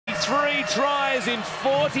3 tries in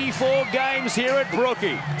 44 games here at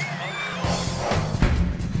Brookie.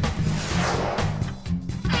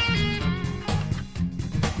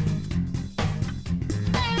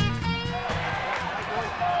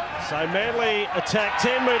 So Manly attack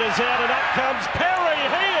 10 metres out and up comes Perry.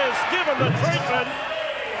 He is given the treatment.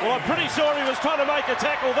 Well, I'm pretty sure he was trying to make a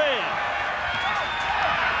tackle there.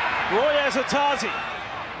 Roy Azatasi.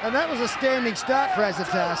 And that was a standing start for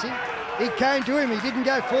Azatasi. He came to him, he didn't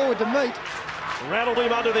go forward to meet. Rattled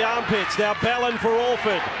him under the armpits. Now Ballon for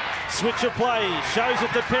Alford. Switch of play, shows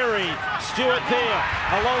it to Perry. Stewart there,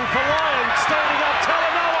 along for Lyon, standing up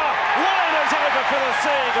Talanoa. Lyon is over for the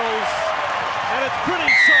Seagulls. And it's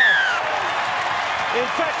pretty soft. In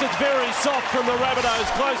fact, it's very soft from the Rabbitohs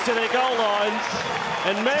close to their goal line.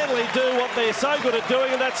 And Manly do what they're so good at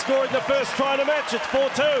doing, and that's scoring the first try in the match. It's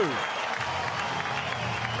 4-2.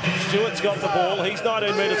 Stewart's got the ball. He's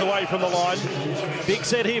 19 metres away from the line. Big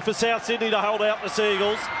set here for South Sydney to hold out the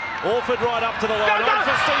Seagulls. Orford right up to the line. On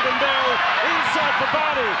for Stephen Bell. Inside for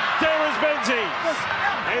Barney. There is Menzies.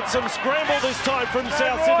 And some scramble this time from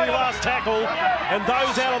South Sydney last tackle. And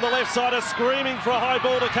those out on the left side are screaming for a high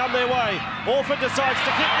ball to come their way. Orford decides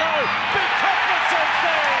to kick low. Big Cuthbertson's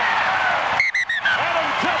there. Adam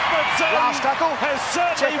Cuthbertson Last tackle has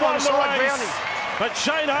certainly won the race. But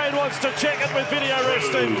Shane Hayne wants to check it with video ref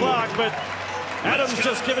Steve Clark. But Adam's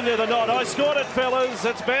just given you the nod. I scored it, fellas.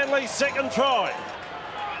 It's Manly's second try.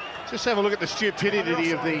 Just have a look at the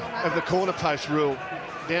stupidity of the corner post rule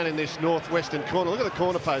down in this northwestern corner. Look at the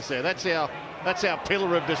corner post there. That's our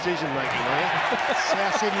pillar of decision making there.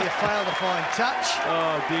 South Sydney have failed to find touch.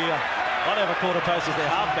 Oh dear. I'd have a quarter post as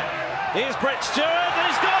their halfback. Here's Brett Stewart.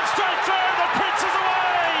 He's gone straight through. The Prince is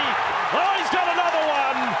away. Oh, he's got another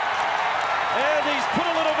one. And he's put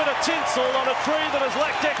a little bit of tinsel on a tree that has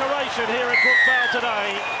lacked decoration here at Brookvale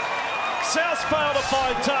today. South failed to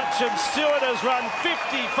find touch, and Stewart has run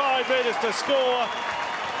 55 metres to score.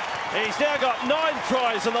 He's now got 9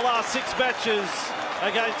 tries in the last 6 matches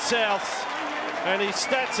against South, and his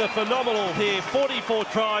stats are phenomenal here. 44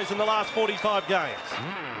 tries in the last 45 games.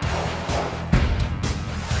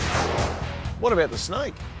 What about the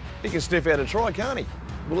Snake? He can sniff out a try, can't he?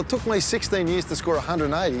 Well, it took me 16 years to score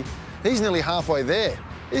 180. He's nearly halfway there.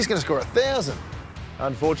 He's going to score 1,000.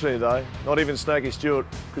 Unfortunately, though, not even Snakey Stewart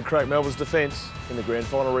could crack Melbourne's defence in the grand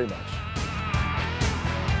final rematch.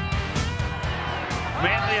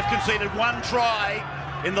 Manly have conceded 1 try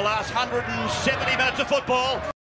in the last 170 minutes of football.